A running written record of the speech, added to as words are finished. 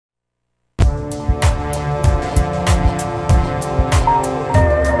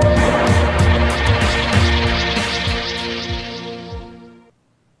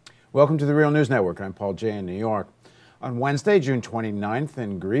Welcome to the Real News Network. I'm Paul Jay in New York. On Wednesday, June 29th,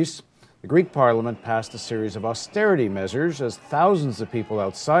 in Greece, the Greek parliament passed a series of austerity measures as thousands of people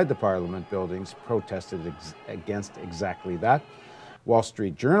outside the parliament buildings protested against exactly that. Wall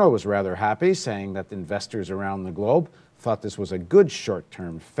Street Journal was rather happy, saying that investors around the globe thought this was a good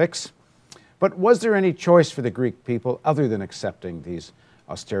short-term fix. But was there any choice for the Greek people other than accepting these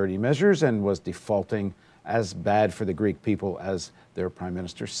austerity measures, and was defaulting as bad for the Greek people as their Prime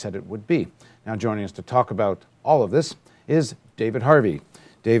Minister said it would be? Now joining us to talk about all of this is David Harvey.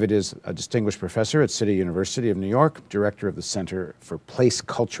 David is a distinguished professor at City University of New York, director of the Center for Place,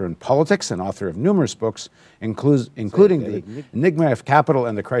 Culture and Politics, and author of numerous books, including The Enigma of Capital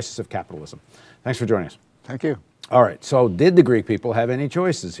and The Crisis of Capitalism. Thanks for joining us. Thank you. All right, so did the Greek people have any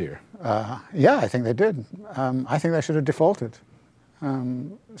choices here? Yeah, I think they did. I think they should have defaulted.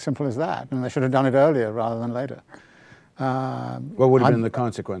 Simple as that. And they should have done it earlier rather than later. What would have been the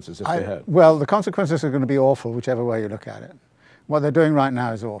consequences if they had? Well, the consequences are going to be awful, whichever way you look at it. What they're doing right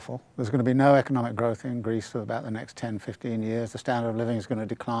now is awful. There's going to be no economic growth in Greece for about the next 10, 15 years. The standard of living is going to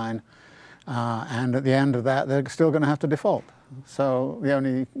decline. And at the end of that, they're still going to have to default. So the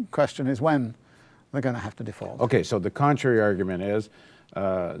only question is when they're going to have to default. Okay, so the contrary argument is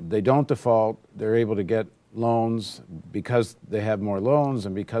they don't default, they're able to get loans because they have more loans,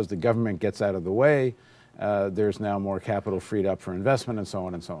 and because the government gets out of the way, there's now more capital freed up for investment, and so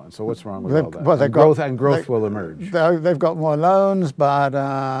on and so on. So what's wrong with all that? Well, growth will emerge. They've got more loans, but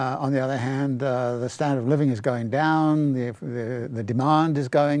on the other hand, the standard of living is going down, the demand is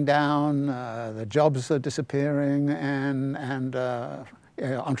going down, the jobs are disappearing, and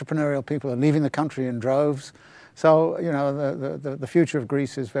entrepreneurial people are leaving the country in droves. So, you know, the future of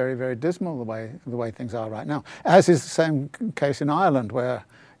Greece is very, very dismal the way things are right now. As is the same case in Ireland, where,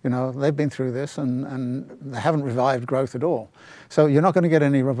 you know, they've been through this and they haven't revived growth at all. So you're not going to get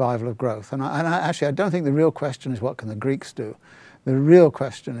any revival of growth. And actually, I don't think the real question is what can the Greeks do. The real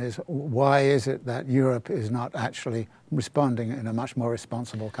question is why is it that Europe is not actually responding in a much more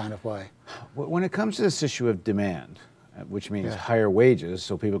responsible kind of way? When it comes to this issue of demand, which means higher wages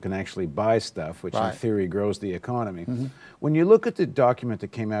so people can actually buy stuff, which in theory grows the economy. When you look at the document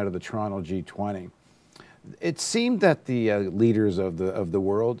that came out of the Toronto G20, it seemed that the leaders of the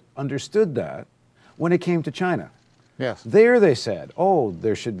world understood that when it came to China. Yes. There they said, oh,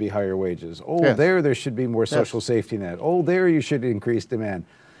 there should be higher wages. Oh, yes. there should be more social safety net. Oh, there you should increase demand.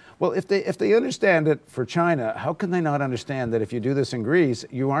 Well, if they understand it for China, how can they not understand that if you do this in Greece,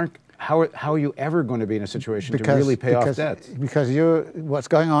 you aren't, how are you ever going to be in a situation to really pay off debts? Because what's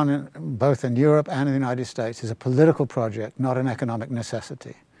going on both in Europe and in the United States is a political project, not an economic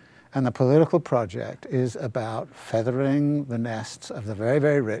necessity. And the political project is about feathering the nests of the very,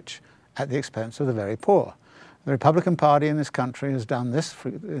 very rich at the expense of the very poor. The Republican Party in this country has done this,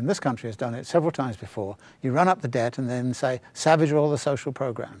 has done it several times before. You run up the debt and then say, savage all the social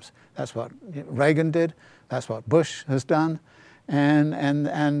programs. That's what Reagan did, that's what Bush has done.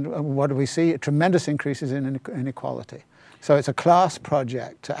 And what do we see? Tremendous increases in inequality. So it's a class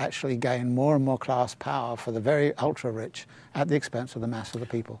project to actually gain more and more class power for the very ultra-rich at the expense of the mass of the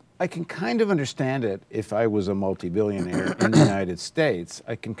people. I can kind of understand it if I was a multi-billionaire in the United States.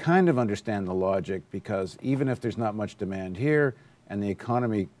 I can kind of understand the logic, because even if there's not much demand here and the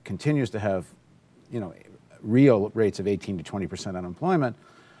economy continues to have, you know, real rates of 18 to 20% unemployment,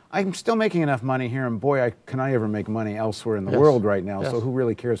 I'm still making enough money here, and boy, can I ever make money elsewhere in the world right now, so who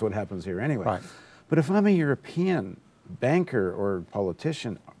really cares what happens here anyway? Right. But if I'm a European banker or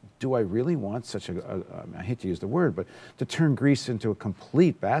politician, do I really want such I hate to use the word, but to turn Greece into a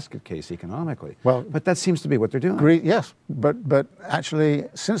complete basket case economically? Well, but that seems to be what they're doing. Yes, but actually,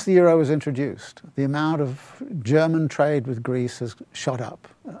 since the euro was introduced, the amount of German trade with Greece has shot up,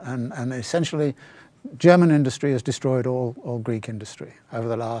 and essentially, German industry has destroyed all Greek industry over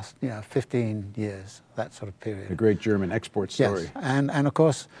the last 15 years, that sort of period. The great German export story. Yes, and of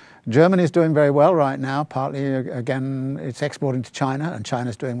course, Germany is doing very well right now. Partly, again, it's exporting to China, and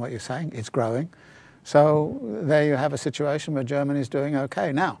China's doing what you're saying, it's growing. So there you have a situation where Germany is doing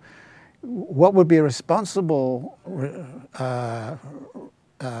okay. Now, what would be a responsible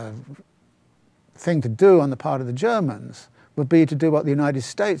thing to do on the part of the Germans would be to do what the United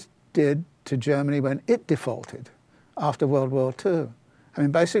States did to Germany when it defaulted after World War II. I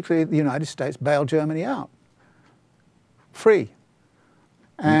mean, basically, the United States bailed Germany out, free.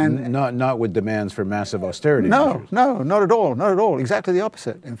 And not with demands for massive austerity measures. No, not at all, not at all. Exactly the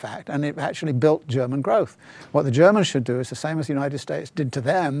opposite, in fact. And it actually built German growth. What the Germans should do is the same as the United States did to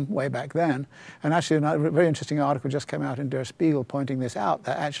them way back then. And actually, a very interesting article just came out in Der Spiegel pointing this out,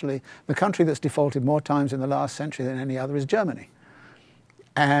 that actually the country that's defaulted more times in the last century than any other is Germany.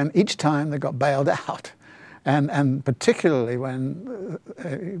 And each time they got bailed out. And particularly when,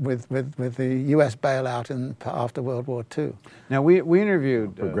 with the US bailout after World War II. Now, we interviewed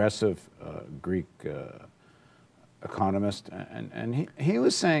a progressive Greek economist, and he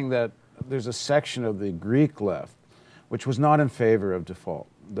was saying that there's a section of the Greek left which was not in favor of default.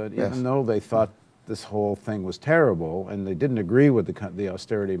 That even though they thought this whole thing was terrible and they didn't agree with the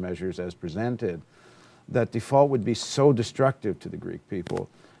austerity measures as presented, that default would be so destructive to the Greek people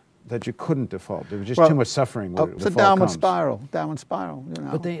that you couldn't default. There was just too much suffering where it's a downward spiral, you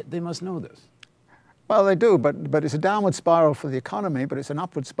know. But they must know this. Well, they do, but it's a downward spiral for the economy, but it's an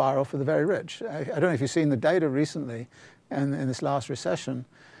upward spiral for the very rich. I don't know if you've seen the data recently in this last recession.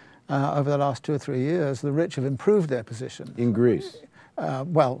 Over the last 2 or 3 years, the rich have improved their position. In Greece?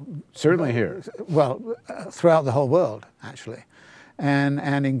 Well, certainly here. Well, throughout the whole world, actually.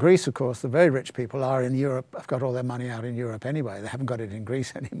 And in Greece, of course, the very rich people are in Europe, have got all their money out in Europe anyway. They haven't got it in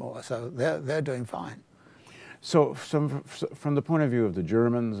Greece anymore, so they're doing fine. So from the point of view of the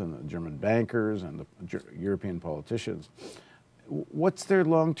Germans and the German bankers and the European politicians, what's their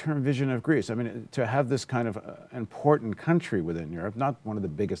long-term vision of Greece? I mean, to have this kind of important country within Europe, not one of the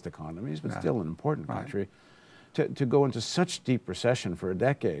biggest economies, but still an important country, to go into such deep recession for a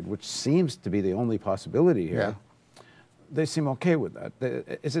decade, which seems to be the only possibility here, they seem okay with that.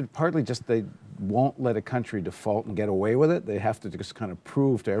 Is it partly just they won't let a country default and get away with it? They have to just kind of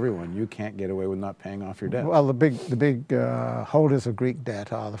prove to everyone you can't get away with not paying off your debt. Well, the big holders of Greek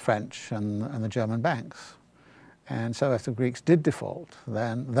debt are the French and the German banks. And so if the Greeks did default,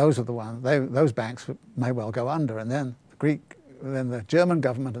 then those are the ones, those banks may well go under, and then the German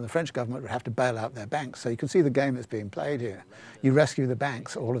government and the French government would have to bail out their banks. So you can see the game that's being played here. You rescue the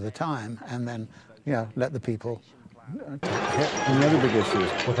banks all of the time, and then let the people take the hit. And the other big issue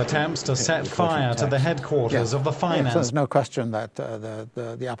is with attempts to set fire to the headquarters of the finance. So there's no question that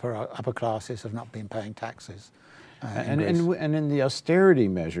the upper classes have not been paying taxes. And in the austerity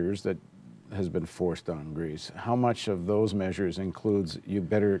measures that has been forced on Greece, how much of those measures includes you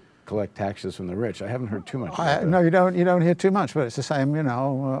better collect taxes from the rich? I haven't heard too much about that. No, you don't hear too much, but it's the same,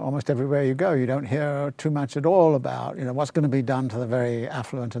 almost everywhere you go. You don't hear too much at all about, what's going to be done to the very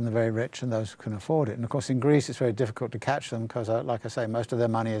affluent and the very rich and those who can afford it. And of course in Greece it's very difficult to catch them because, like I say, most of their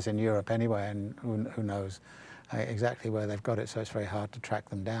money is in Europe anyway, and who knows exactly where they've got it, so it's very hard to track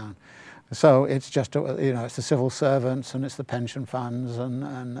them down. So it's just, it's the civil servants and it's the pension funds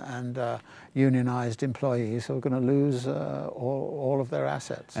and unionized employees who are going to lose all of their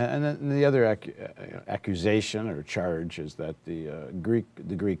assets. And then the other accusation or charge is that the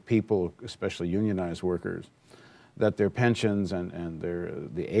Greek people, especially unionized workers, that their pensions and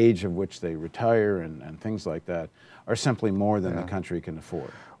the age of which they retire and things like that are simply more than the country can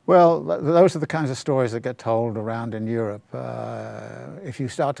afford. Well, those are the kinds of stories that get told around in Europe. If you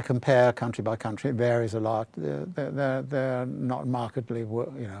start to compare country by country, it varies a lot. They're not markedly,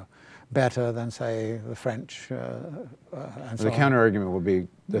 better than, say, the French and so the counter-argument will be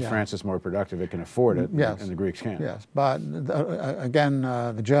that France is more productive, it can afford it, and the Greeks can't. Yes, but again,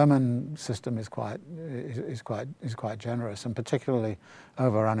 the German system is quite generous, and particularly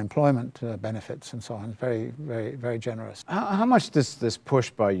over unemployment benefits and so on, very, very, very generous. How much does this push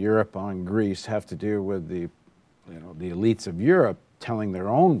by Europe on Greece have to do with the elites of Europe telling their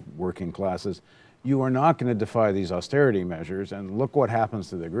own working classes, you are not going to defy these austerity measures, and look what happens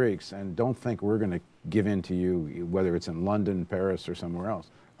to the Greeks, and don't think we're going to give in to you, whether it's in London, Paris, or somewhere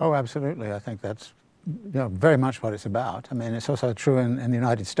else? Oh, absolutely. I think that's very much what it's about. I mean, it's also true in the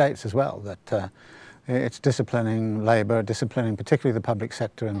United States as well, that it's disciplining labor, disciplining particularly the public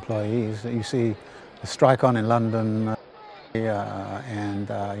sector employees. You see the strike on in London,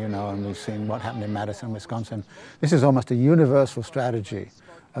 and we've seen what happened in Madison, Wisconsin. This is almost a universal strategy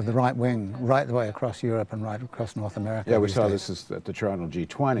of the right wing, right the way across Europe and right across North America. Yeah, we saw this is at the Toronto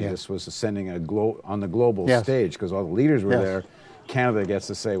G20. This was ascending on the global stage because all the leaders were there. Canada gets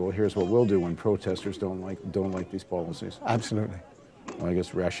to say, well, here's what we'll do when protesters don't like these policies. Absolutely. Well, I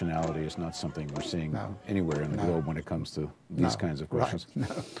guess rationality is not something we're seeing anywhere in the globe when it comes to these kinds of questions. Right.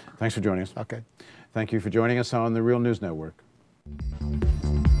 Thanks for joining us. Okay. Thank you for joining us on the Real News Network.